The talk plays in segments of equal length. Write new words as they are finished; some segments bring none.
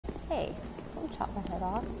chop my head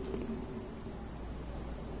off.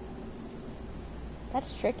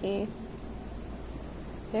 That's tricky.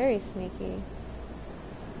 Very sneaky.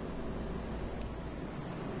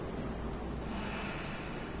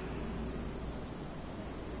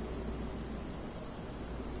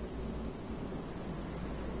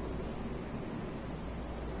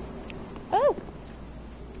 Oh!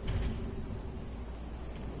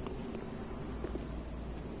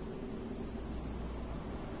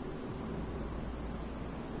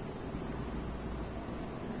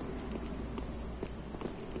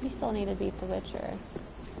 You still need to beat The Witcher.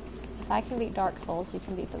 If I can beat Dark Souls, you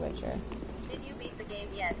can beat The Witcher. Did you beat the game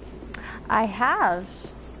yet? I have.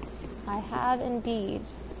 I have indeed.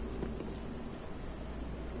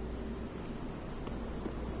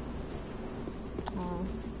 Oh.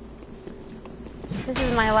 This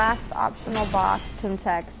is my last optional boss,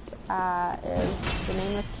 Timtex, is the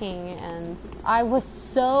Nameless King, and I was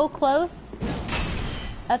so close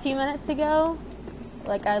a few minutes ago.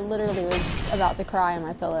 Like, I literally was about to cry on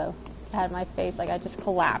my pillow. I had my face, like, I just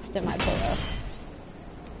collapsed in my pillow.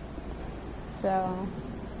 So,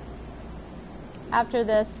 after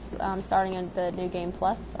this, starting in the New Game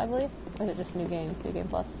Plus, I believe. Or is it just New Game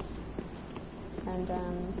Plus? And,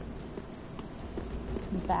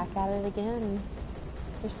 back at it again.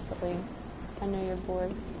 You're silly. I know you're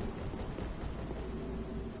bored.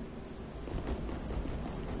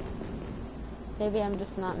 Maybe I'm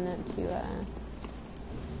just not meant to,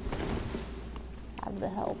 have the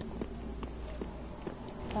help.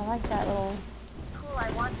 I like that little... Cool, I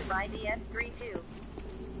want to buy DS3 too.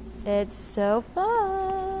 It's so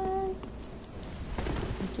fun!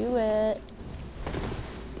 Do it.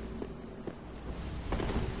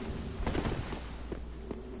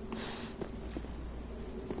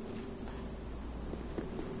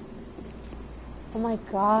 Oh my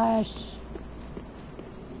gosh.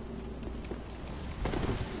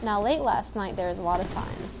 Now, late last night, there was a lot of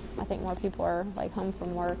signs. I think more people are, like, home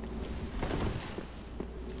from work.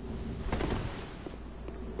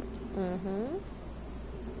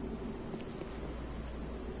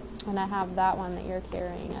 And I have that one that you're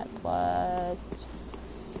carrying at plus...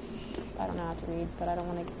 I don't know how to read, but I don't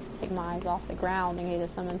want to take my eyes off the ground in case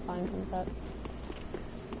a summon sign comes up.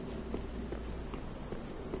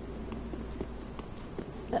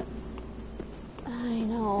 I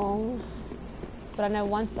know. But I know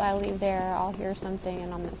once I leave there, I'll hear something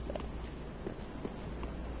and I'll miss it.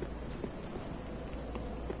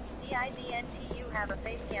 DIDNT, you have a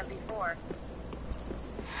face cam before.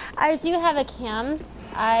 I do have a cam.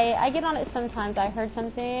 I get on it sometimes. I heard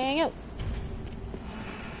something.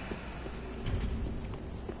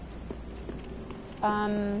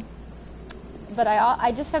 But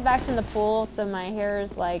I just got back from the pool, so my hair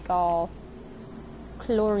is like all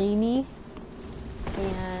chlorine-y.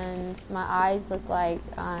 And my eyes look like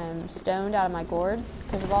I'm stoned out of my gourd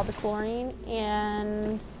because of all the chlorine,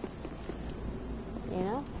 and you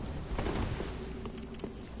know.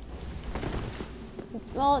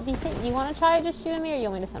 Well, do you want to try just shooting me, or you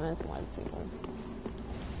want me to summon some more people?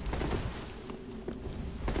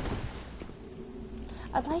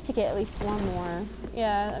 I'd like to get at least one more.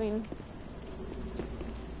 Yeah, I mean.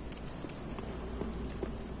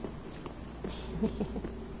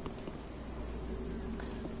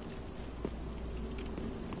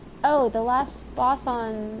 Oh, the last boss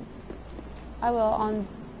on... on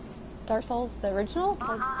Dark Souls, the original?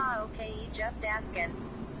 Okay, just asking.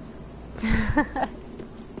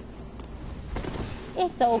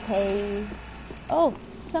 It's okay. Oh,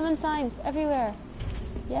 summon signs everywhere.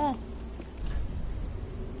 Yes.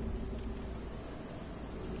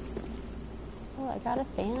 Oh, I got a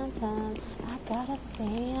phantom. I got a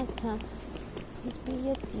phantom. Please be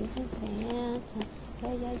a decent phantom.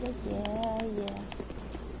 Yeah.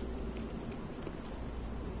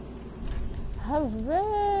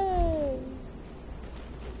 Hooray!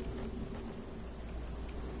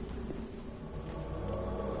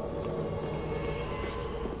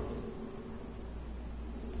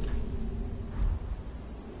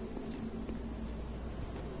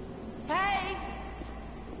 Hey!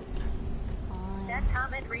 That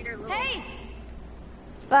comment reader Lou. Hey!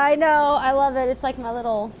 I know, I love it. It's like my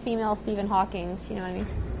little female Stephen Hawking, you know what I mean?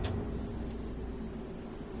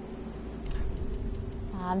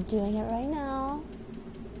 I'm doing it right now.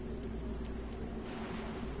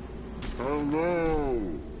 Hello!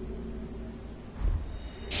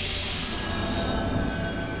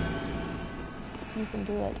 You can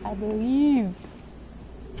do it, I believe.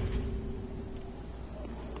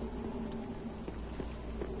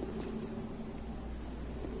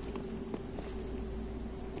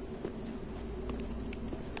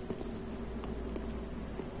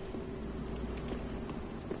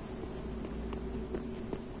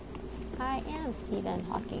 am Stephen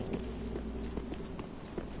Hawking.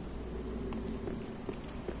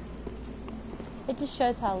 It just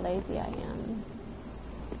shows how lazy I am.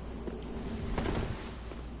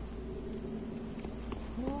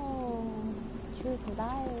 No, choose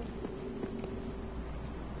life.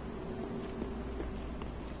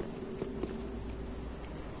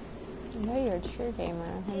 I know you're a true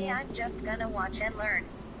gamer. Hey, I'm just gonna watch and learn.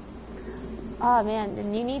 Oh man,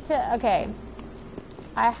 then you need to, okay.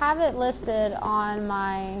 I have it listed on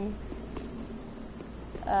my,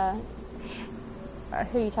 who are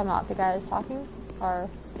you talking about? The guy who's talking? Or?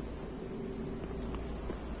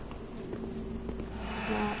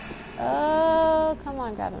 No. Oh, come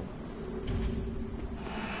on, grab him.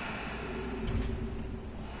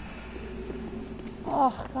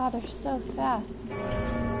 Oh god, they're so fast.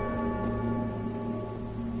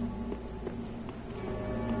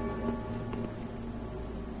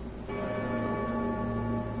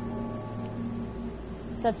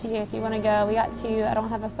 It's up to you if you want to go. We got 2. I don't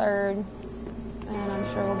have a 3rd. And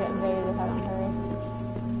I'm sure we'll get invaded if I don't hurry.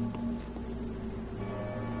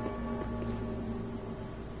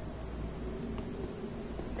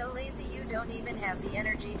 So lazy you don't even have the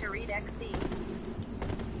energy to read XD.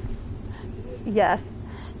 Yes.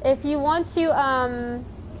 If you want to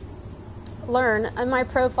learn, in my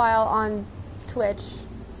profile on Twitch,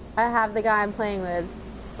 I have the guy I'm playing with,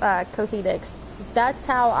 Cohedix. That's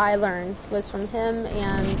how I learned, was from him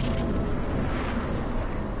and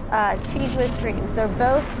Cheese with Streams. They're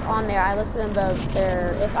both on there. I listen to them both.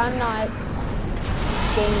 If I'm not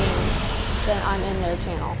gaming, then I'm in their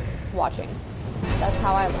channel watching. That's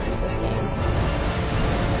how I learned this game.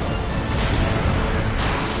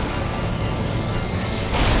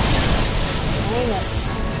 Dang it.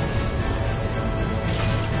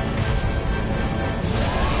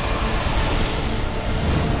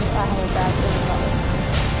 I have a bad feeling about this.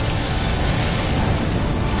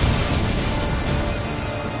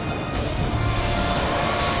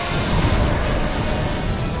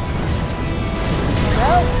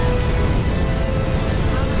 Nope.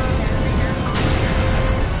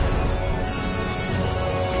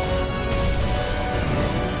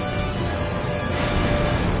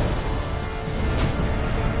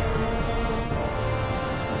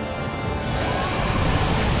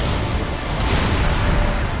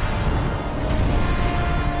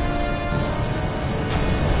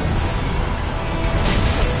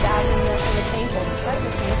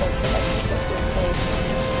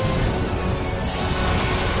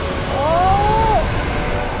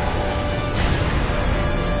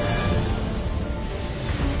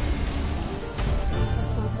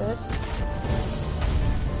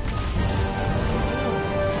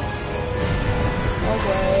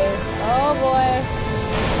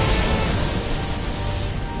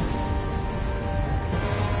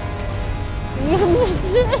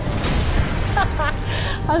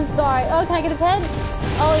 I'm sorry. Oh, can I get his head?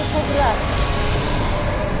 Oh, he pulled it up.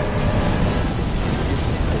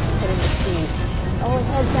 Let's put in the seat. Oh, his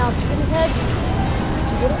head's down. Get his head. Did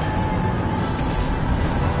you get it?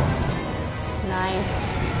 Nice.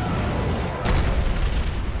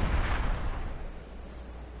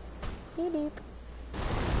 Beep beep.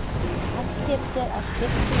 I skipped it. I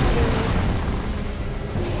skipped it.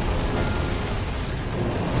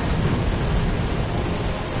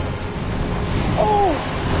 Oh,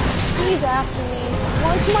 he's after me.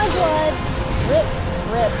 Wants my blood. Rip,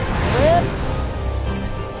 rip, rip.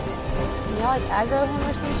 Can y'all like aggro him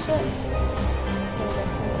or some shit?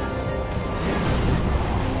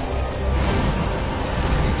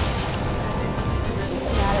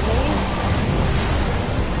 Get mad at me.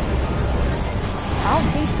 I'll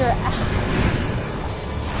beat your ass.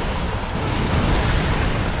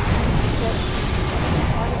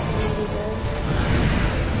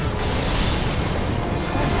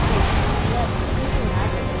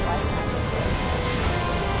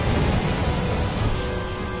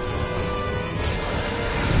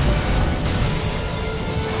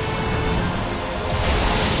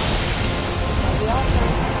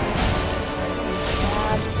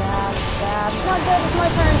 It's not good, it's my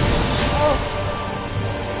turn. Oh.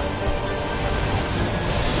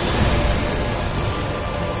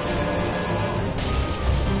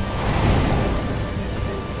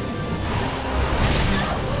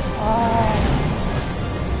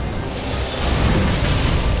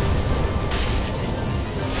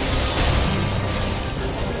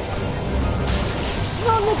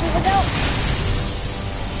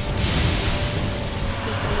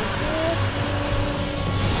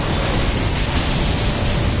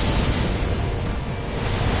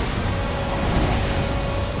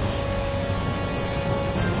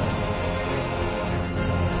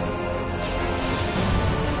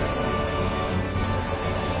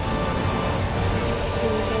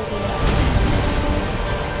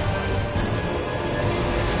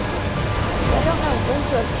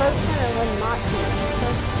 into a person or when not to. It's so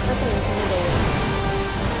freaking intimidating.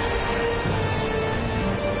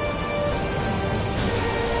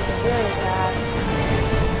 It's very bad.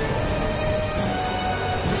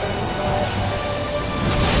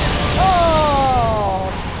 Oh,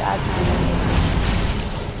 that's me.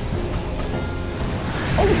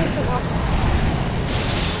 Oh, you just took off.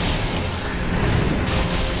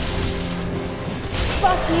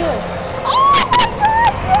 Fuck you. Oh my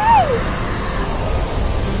god, yay!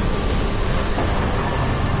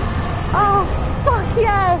 Oh, fuck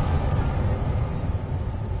yes!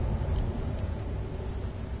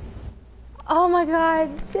 Oh my god,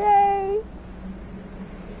 Jay!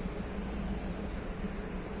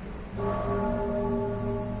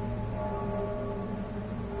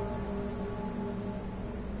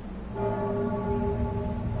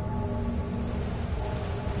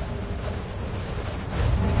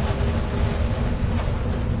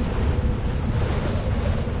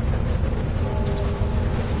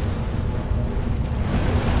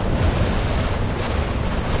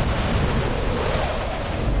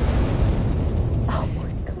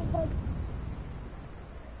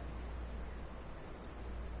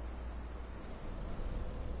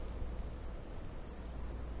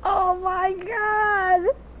 Oh my god!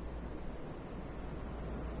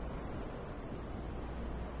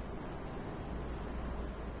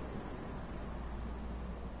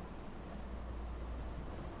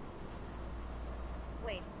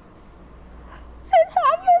 Wait. It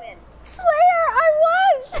happened! Slayer, I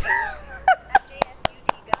won!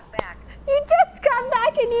 FJSUT got back. You just got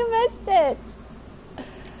back and you missed it!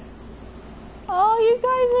 Oh, you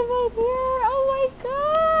guys are both here! Oh my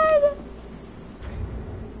god!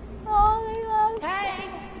 Oh, they love. Hey!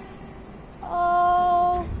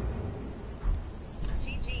 Oh.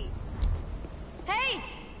 GG. Hey!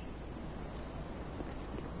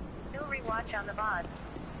 Still rewatch on the VOD.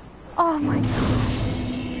 Oh my god.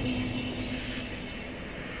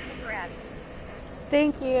 Congrats.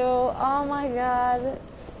 Thank you. Oh my god.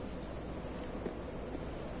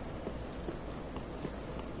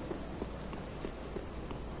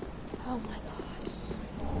 Oh my gosh.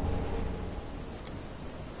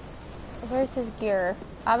 Where's his gear?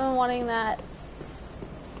 I've been wanting that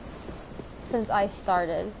since I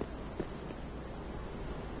started.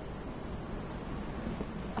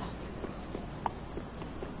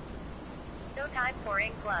 So time for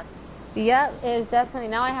Ink Plus. Yep, it is definitely.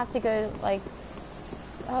 Now I have to go, like,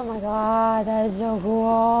 oh my god, that is so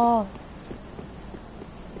cool.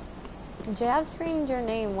 Jay, I've screamed your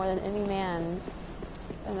name more than any man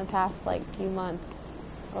in the past, like, few months.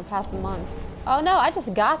 Or past month. Oh no, I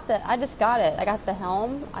just got it. I got the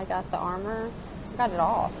helm, I got the armor, I got it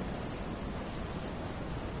all.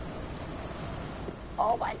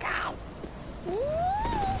 Oh my god.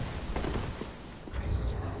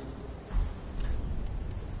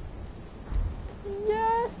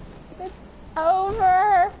 Yes, it's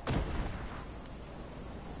over.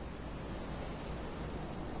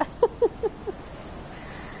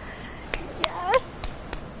 Yes.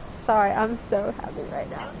 Sorry, I'm so happy right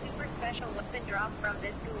now. No super special weapon drop from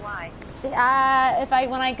this GUI.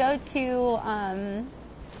 When I go to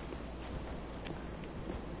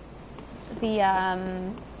the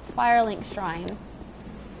Firelink Shrine,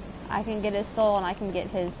 I can get his soul and I can get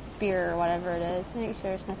his spear or whatever it is. Make sure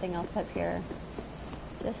there's nothing else up here.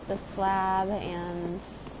 Just the slab and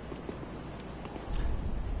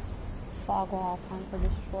fog wall. Time for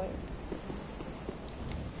destroy.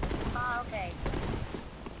 Ah, okay.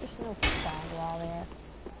 There's no fog wall there.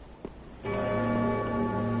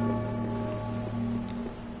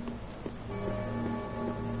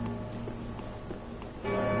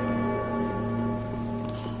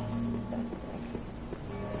 So sick.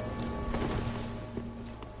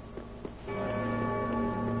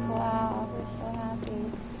 Wow, we're so happy.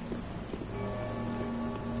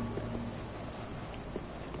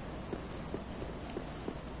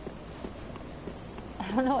 I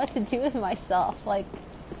don't know what to do with myself. Like,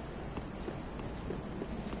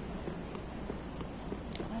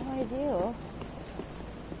 what do I do?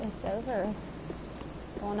 It's over.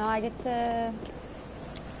 Well, now I get to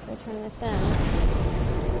go turn this in.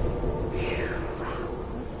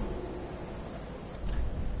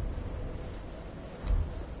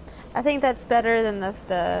 I think that's better than the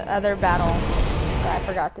other battle that I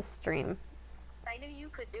forgot to stream. I knew you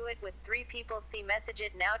could do it with 3 people. See message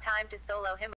it now. Time to solo him.